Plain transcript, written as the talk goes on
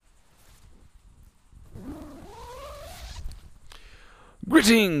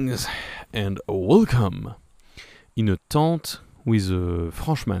Greetings and welcome in a tent with a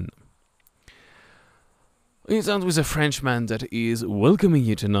Frenchman. In a tent with a Frenchman that is welcoming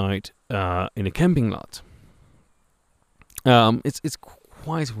you tonight in a camping lot. It's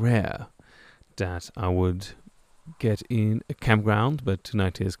quite rare that I would get in a campground, but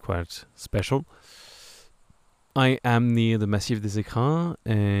tonight is quite special. I am near the Massif des Écrins,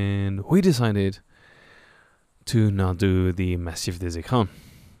 and we decided to not do the Massif des Écrins.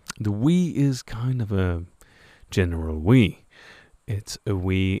 The we is kind of a general we. It's a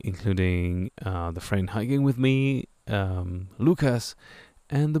we including the friend hiking with me, Lucas,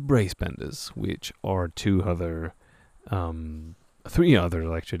 and the Brace Benders, which are three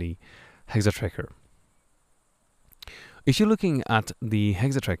others actually, Hexatracker. If you're looking at the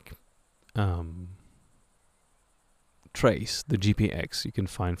Hexatrack trace, the GPX you can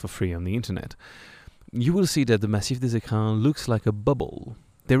find for free on the internet, you will see that the Massif des Écrins looks like a bubble.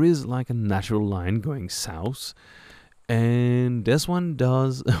 There is like a natural line going south, and this one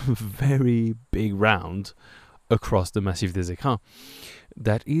does a very big round across the Massif des Écrins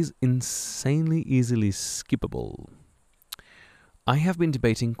that is insanely easily skippable. I have been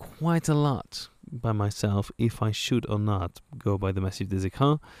debating quite a lot by myself if I should or not go by the Massif des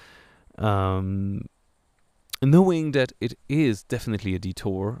Écrins, knowing that it is definitely a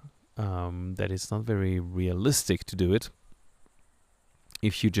detour, that it's not very realistic to do it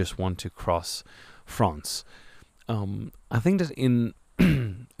if you just want to cross France. I think that in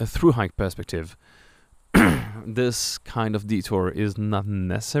a through hike perspective, this kind of detour is not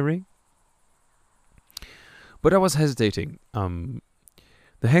necessary. But I was hesitating. The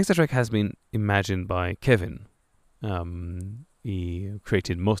Hexatrack has been imagined by Kevin. He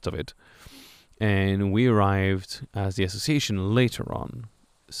created most of it. And we arrived as the association later on.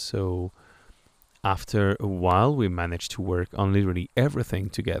 So after a while, we managed to work on literally everything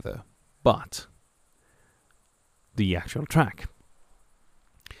together, but the actual track.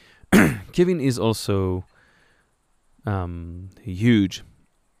 Kevin is also a huge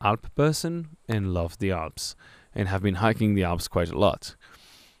Alp person and loves the Alps and have been hiking the Alps quite a lot.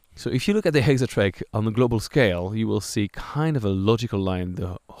 So if you look at the Hexatrack on a global scale, you will see kind of a logical line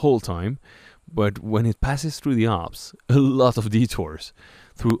the whole time, but when it passes through the Alps, a lot of detours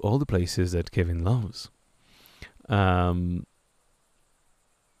through all the places that Kevin loves. I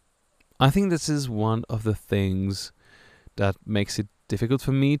think this is one of the things that makes it difficult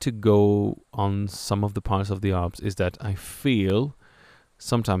for me to go on some of the parts of the Alps, is that I feel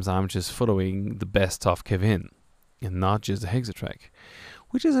sometimes I'm just following the best of Kevin and not just the Hexatrack,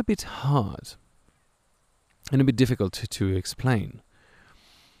 which is a bit hard and a bit difficult to explain.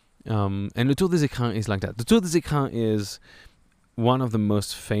 And the Tour des Écrins is like that. The Tour des Écrins is one of the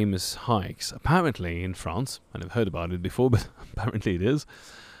most famous hikes, apparently, in France. I never heard about it before, but apparently it is.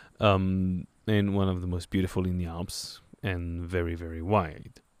 And one of the most beautiful in the Alps, and very, very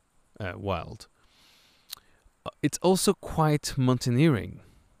wild. It's also quite mountaineering.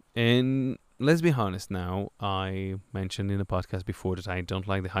 And let's be honest now, I mentioned in the podcast before that I don't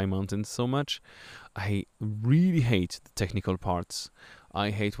like the high mountains so much. I really hate the technical parts.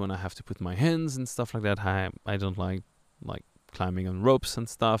 I hate when I have to put my hands and stuff like that. I don't like climbing on ropes and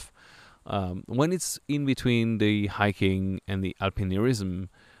stuff. When it's in between the hiking and the alpinism,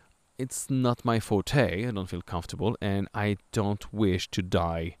 it's not my forte. I don't feel comfortable, and I don't wish to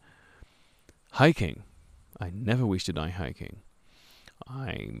die hiking. I never wish to die hiking.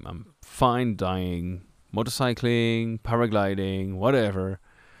 I'm fine dying motorcycling, paragliding, whatever,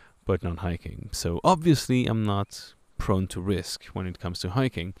 but not hiking. So obviously I'm not prone to risk when it comes to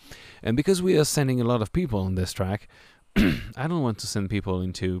hiking. And because we are sending a lot of people on this track, I don't want to send people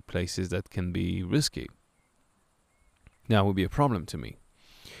into places that can be risky. That would be a problem to me.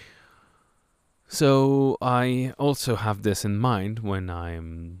 So I also have this in mind when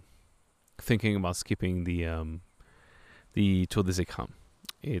I'm thinking about skipping the Tour des Écrins.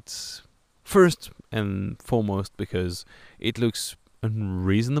 It's first and foremost because it looks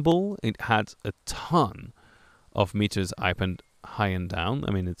unreasonable. It had a ton of meters high and down.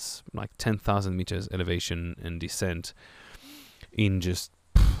 I mean, it's like 10,000 meters elevation and descent in just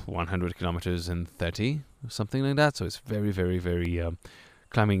 100 kilometers and 30, something like that. So it's very, very, very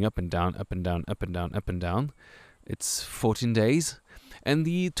climbing up and down, up and down, up and down, up and down. It's 14 days. And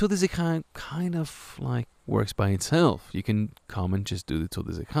the Tour des Écrins kind of like works by itself. You can come and just do the Tour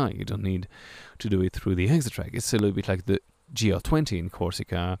des Écrins. You don't need to do it through the Hexatrack. It's a little bit like the GR20 in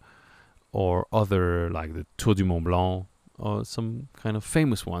Corsica, or other like the Tour du Mont Blanc, or some kind of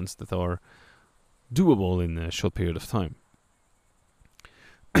famous ones that are doable in a short period of time.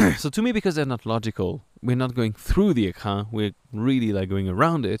 So to me, because they're not logical, we're not going through the account, we're really like going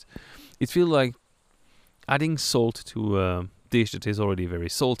around it. It feels like adding salt to a dish that is already very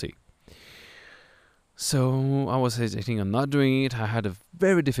salty. So I was hesitating on not doing it. I had a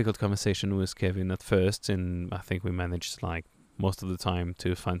very difficult conversation with Kevin at first, and I think we managed like most of the time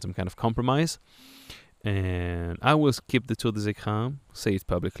to find some kind of compromise. And I will skip the Tour des Écrins, say it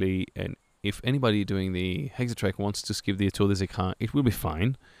publicly, and if anybody doing the Hexatrack wants to skip the Tour des Écrins, it will be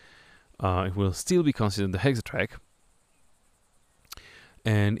fine. It will still be considered the Hexatrack.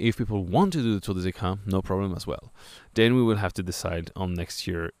 And if people want to do the Tour des Écrins, no problem as well. Then we will have to decide on next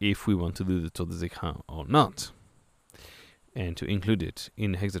year if we want to do the Tour des Écrins or not, and to include it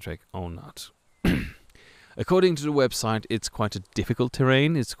in Hexatrack or not. According to the website, it's quite a difficult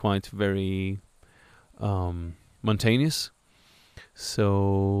terrain. It's quite very mountainous.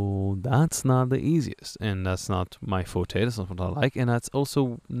 So that's not the easiest, and that's not my forte. That's not what I like, and that's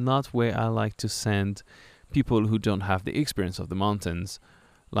also not where I like to send people who don't have the experience of the mountains,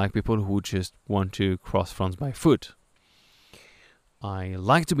 like people who just want to cross France by foot. I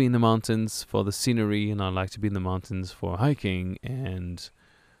like to be in the mountains for the scenery, and I like to be in the mountains for hiking and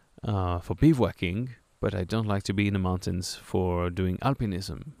for bivouacking, but I don't like to be in the mountains for doing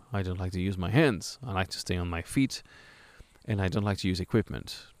alpinism. I don't like to use my hands. I like to stay on my feet, and I don't like to use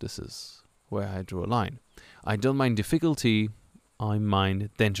equipment. This is where I draw a line. I don't mind difficulty, I mind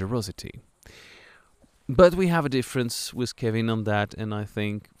dangerosity. But we have a difference with Kevin on that, and I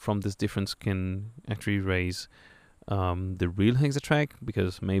think from this difference can actually raise the real Hexatrack,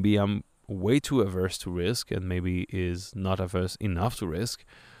 because maybe I'm way too averse to risk, and maybe is not averse enough to risk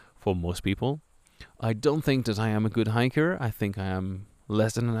for most people. I don't think that I am a good hiker. I think I am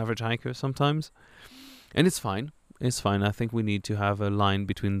less than an average hiker sometimes, and it's fine. It's fine. I think we need to have a line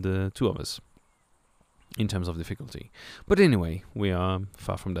between the two of us in terms of difficulty. But anyway, we are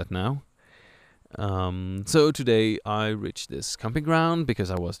far from that now. So today I reached this camping ground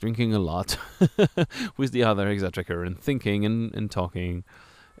because I was drinking a lot with the other Hexatracker and thinking and talking.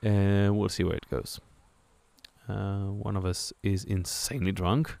 We'll see where it goes. One of us is insanely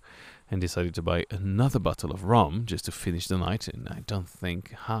drunk and decided to buy another bottle of rum just to finish the night, and I don't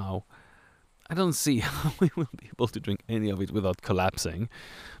see how we will be able to drink any of it without collapsing.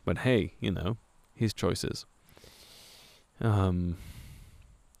 But hey, his choices. So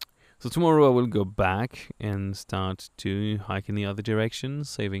tomorrow I will go back and start to hike in the other direction,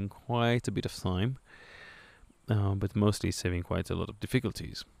 saving quite a bit of time, but mostly saving quite a lot of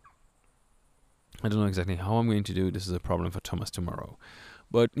difficulties. I don't know exactly how I'm going to do it. This is a problem for Thomas tomorrow.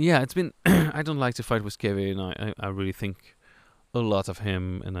 But yeah, it's been... I don't like to fight with Kevin. I really think a lot of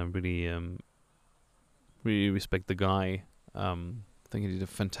him, and I really respect the guy. I think he did a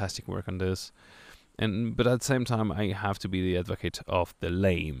fantastic work on this. But at the same time, I have to be the advocate of the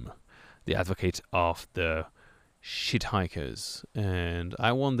lame, the advocate of the shit hikers. And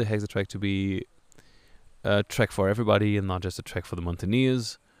I want the Hexatrack to be a trek for everybody and not just a trek for the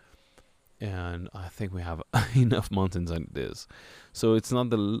mountaineers. And I think we have enough mountains like this. So it's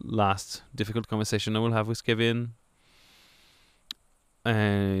not the last difficult conversation I will have with Kevin.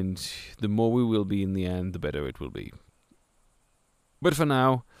 And the more we will be in the end, the better it will be. But for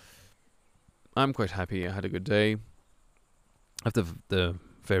now, I'm quite happy. I had a good day after the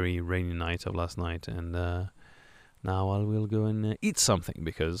very rainy night of last night. And now I will go and eat something,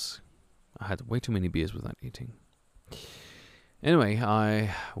 because I had way too many beers without eating. Anyway,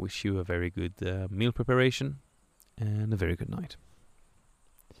 I wish you a very good meal preparation and a very good night.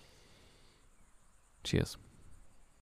 Cheers.